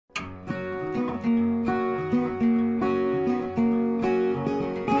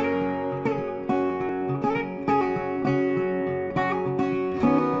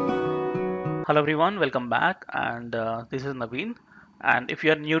Hello everyone, welcome back and this is Naveen, and if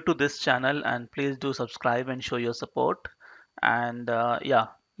you are new to this channel and please do subscribe and show your support. And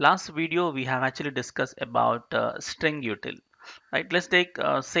last video we have actually discussed about string util, right? Let's take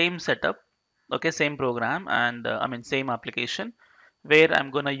same setup, okay, same program and same application where I'm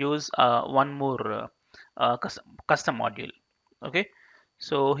gonna use one more custom module, okay.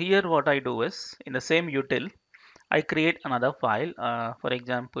 So here what I do is in the same util I create another file, for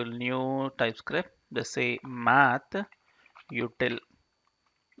example, new TypeScript, let's say math util,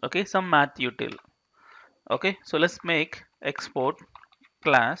 okay, some math util, okay. So let's make export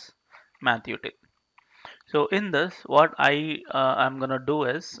class math util. So in this, what I'm gonna do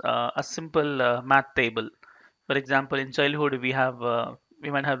is a simple math table. For example, in childhood we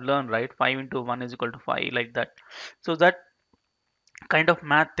might have learned, right, 5 into 1 is equal to 5, like that. So that kind of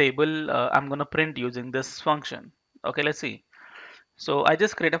math table I'm gonna print using this function. Okay, let's see. So I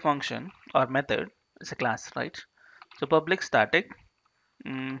just create a function or method. It's a class, right? So public static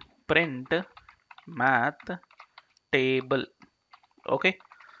print math table. Okay.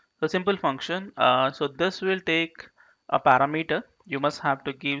 So simple function. So this will take a parameter. You must have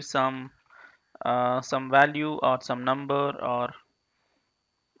to give some value or some number, or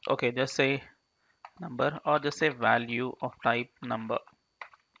okay, just say number or just say value of type number.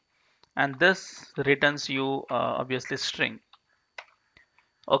 And this returns you obviously string.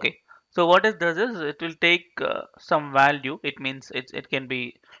 Okay, so what it does is it will take some value. It means it can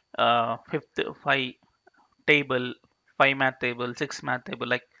be fifth, five table, five math table, six math table,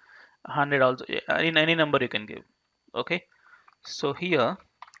 like 100 also. In any number you can give. Okay, so here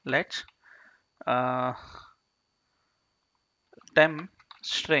let's uh, temp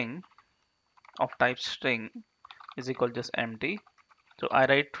string of type string is equal just empty. So I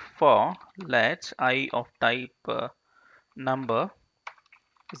write for let I of type number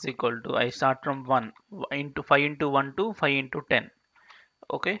is equal to, I start from 1 into 5 into 1 to 5 into 10.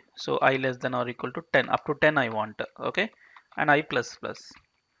 Okay, so I less than or equal to 10, up to 10 I want. Okay, and I plus plus,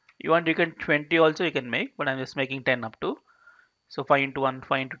 you want you can 20 also you can make, but I'm just making 10 up to. So 5 into 1,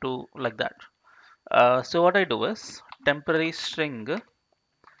 5 into 2, like that. So what I do is temporary string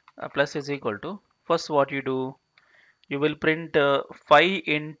plus is equal to, first what you do, you will print 5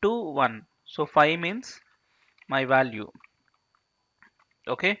 into 1. So 5 means my value.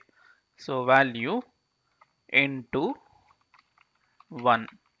 Okay, so value into 1,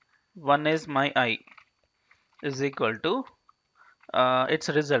 1 is my I, is equal to its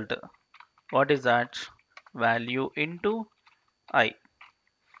result. What is that? Value into I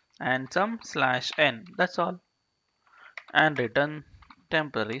and some slash n. That's all. And return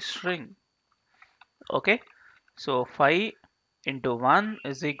temporary string. Okay. So 5 into 1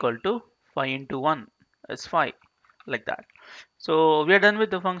 is equal to 5 into 1. It's 5. Like that. So we are done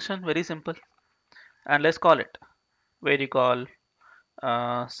with the function. Very simple. And let's call it. Where you call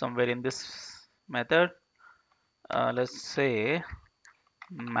somewhere in this method. Let's say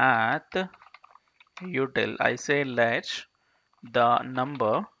math util. I say let the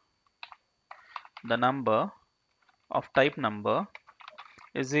number of type number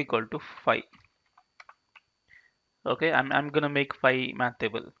is equal to 5. Okay, I'm gonna make 5 math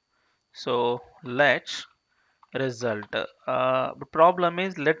table. So let result. The problem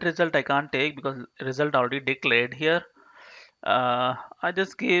is let result I can't take because result already declared here. I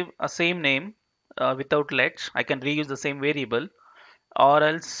just give a same name without let. I can reuse the same variable, or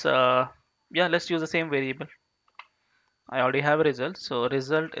else yeah, let's use the same variable. I already have a result, so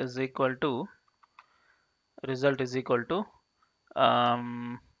result is equal to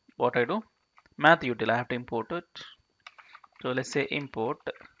what I do, math util. I have to import it. So let's say import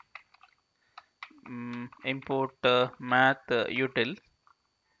math util,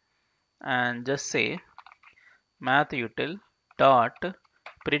 and just say math util dot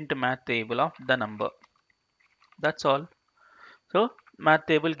print math table of the number. That's all. So math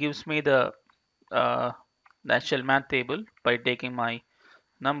table gives me uh, the actual math table by taking my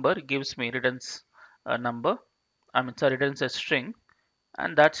number, gives me returns a number. Sorry, returns a string,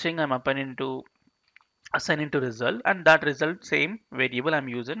 and that string I'm appending to assigning to result, and that result same variable I'm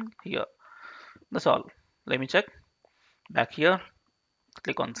using here. That's all. Let me check back here.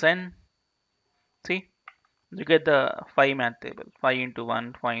 Click on send. See, you get the 5 math table, 5 into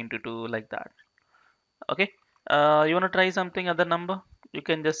 1, 5 into 2, like that. Okay, you want to try something other number, you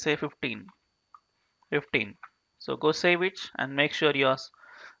can just say 15. So go save it and make sure your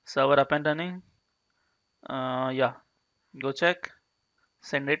server up and running. Yeah, go check,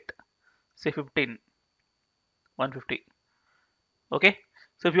 send it, say 15, 150. Okay,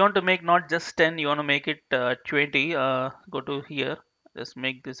 so if you want to make not just 10, you want to make it 20, go to here, just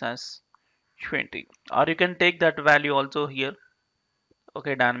make this as 20, or you can take that value also here,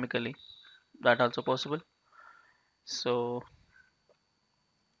 okay, dynamically, that also possible. So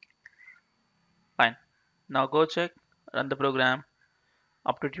fine, now go check, run the program,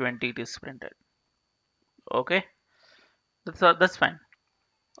 up to 20 it is printed. Okay, that's fine.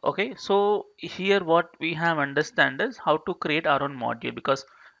 Okay, so here what we have understand is how to create our own module, because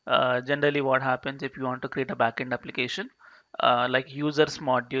generally what happens if you want to create a backend application, like users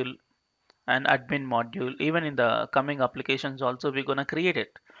module and admin module, even in the coming applications also we're gonna create it.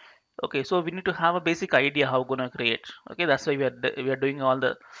 Okay, so we need to have a basic idea how we're gonna create. Okay, that's why we are doing all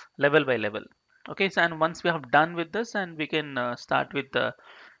the level by level. Okay, so and once we have done with this, and we can start with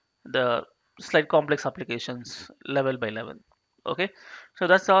the slight complex applications level by level. Okay, so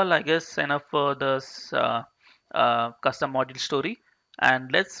that's all, I guess, enough for this custom module story,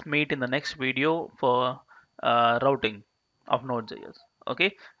 and let's meet in the next video for routing of Node.js.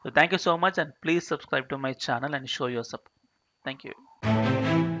 Okay, so thank you so much, and please subscribe to my channel and show your support. Thank you.